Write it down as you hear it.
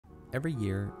Every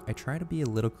year, I try to be a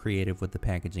little creative with the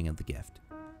packaging of the gift.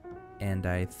 And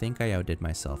I think I outdid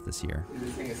myself this year. Dude,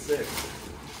 this thing is sick.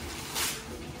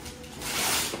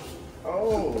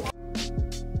 Oh!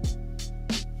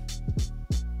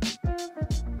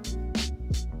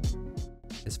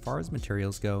 As far as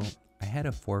materials go, I had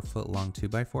a 4-foot long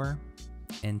 2x4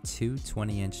 and two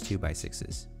 20-inch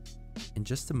 2x6s. In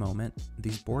just a moment,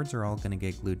 these boards are all going to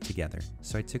get glued together,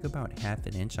 so I took about half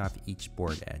an inch off each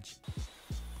board edge.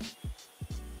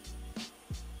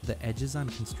 The edges on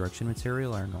construction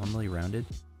material are normally rounded,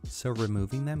 so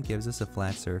removing them gives us a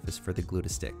flat surface for the glue to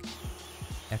stick.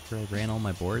 After I ran all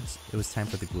my boards, it was time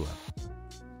for the glue up.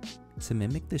 To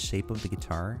mimic the shape of the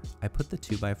guitar, I put the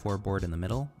 2x4 board in the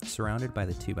middle, surrounded by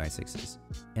the 2x6s.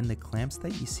 And the clamps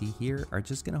that you see here are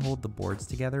just going to hold the boards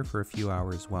together for a few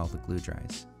hours while the glue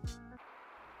dries.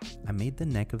 I made the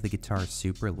neck of the guitar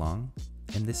super long,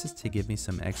 and this is to give me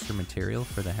some extra material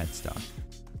for the headstock.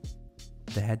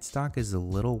 The headstock is a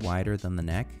little wider than the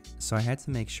neck, so I had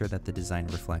to make sure that the design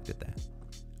reflected that.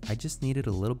 I just needed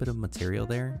a little bit of material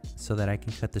there so that I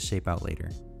can cut the shape out later.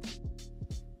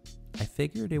 I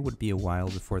figured it would be a while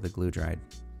before the glue dried,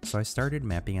 so I started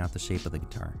mapping out the shape of the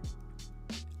guitar.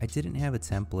 I didn't have a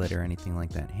template or anything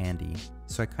like that handy,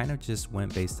 so I kind of just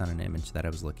went based on an image that I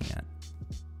was looking at.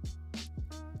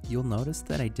 You'll notice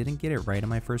that I didn't get it right on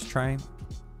my first try,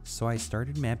 so I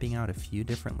started mapping out a few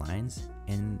different lines,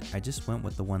 and I just went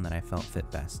with the one that I felt fit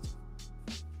best.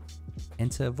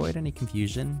 And to avoid any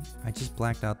confusion, I just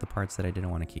blacked out the parts that I didn't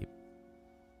want to keep.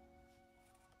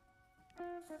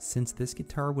 Since this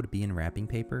guitar would be in wrapping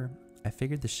paper, I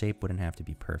figured the shape wouldn't have to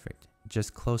be perfect,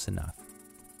 just close enough.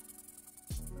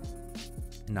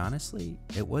 And honestly,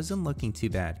 it wasn't looking too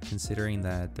bad considering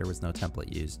that there was no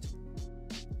template used.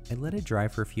 I let it dry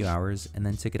for a few hours and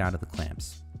then took it out of the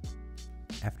clamps.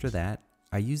 After that,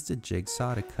 I used a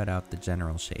jigsaw to cut out the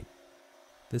general shape.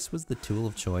 This was the tool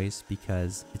of choice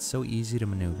because it's so easy to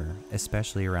maneuver,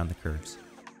 especially around the curves.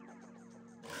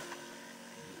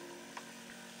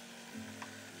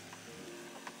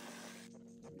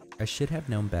 I should have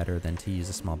known better than to use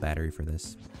a small battery for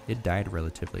this. It died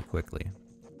relatively quickly.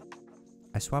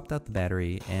 I swapped out the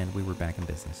battery and we were back in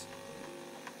business.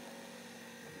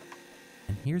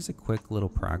 And here's a quick little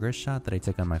progress shot that I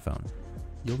took on my phone.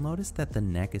 You'll notice that the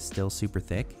neck is still super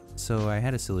thick, so I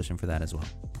had a solution for that as well.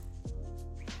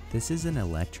 This is an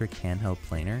electric handheld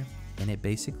planer, and it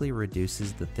basically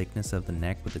reduces the thickness of the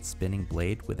neck with its spinning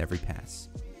blade with every pass.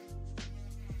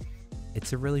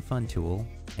 It's a really fun tool,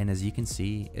 and as you can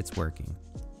see, it's working.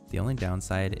 The only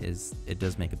downside is it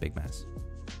does make a big mess.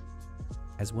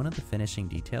 As one of the finishing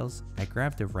details, I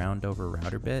grabbed a round over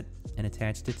router bit and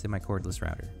attached it to my cordless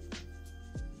router.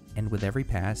 And with every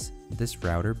pass, this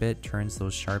router bit turns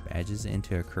those sharp edges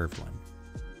into a curved one.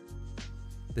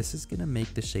 This is going to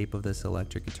make the shape of this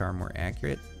electric guitar more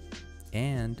accurate,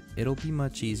 and it'll be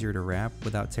much easier to wrap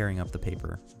without tearing up the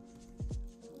paper.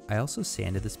 I also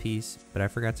sanded this piece, but I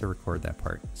forgot to record that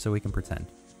part, so we can pretend.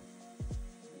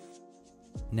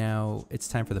 Now, it's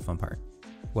time for the fun part.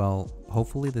 Well,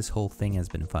 hopefully this whole thing has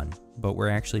been fun, but we're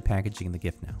actually packaging the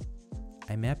gift now.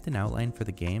 I mapped an outline for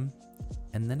the game,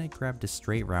 and then I grabbed a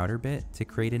straight router bit to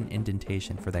create an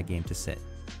indentation for that game to sit.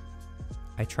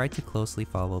 I tried to closely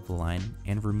follow the line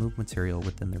and remove material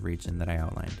within the region that I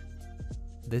outlined.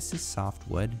 This is soft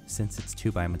wood since it's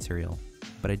 2x material,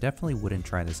 but I definitely wouldn't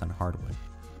try this on hardwood.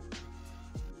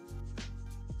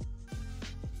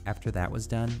 After that was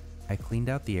done, I cleaned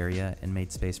out the area and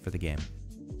made space for the game.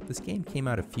 This game came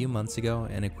out a few months ago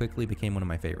and it quickly became one of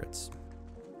my favorites.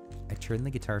 I turned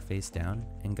the guitar face down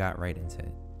and got right into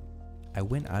it. I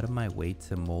went out of my way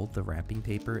to mold the wrapping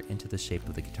paper into the shape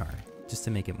of the guitar, just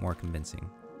to make it more convincing.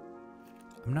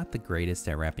 I'm not the greatest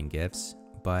at wrapping gifts,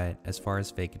 but as far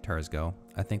as fake guitars go,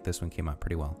 I think this one came out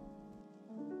pretty well.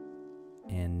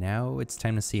 And now it's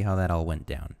time to see how that all went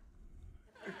down.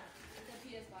 Dude,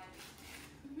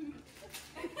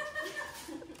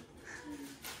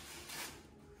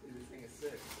 this thing is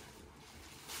sick.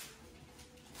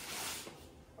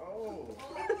 Oh!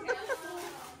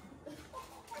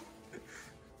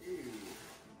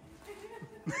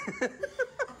 Ew.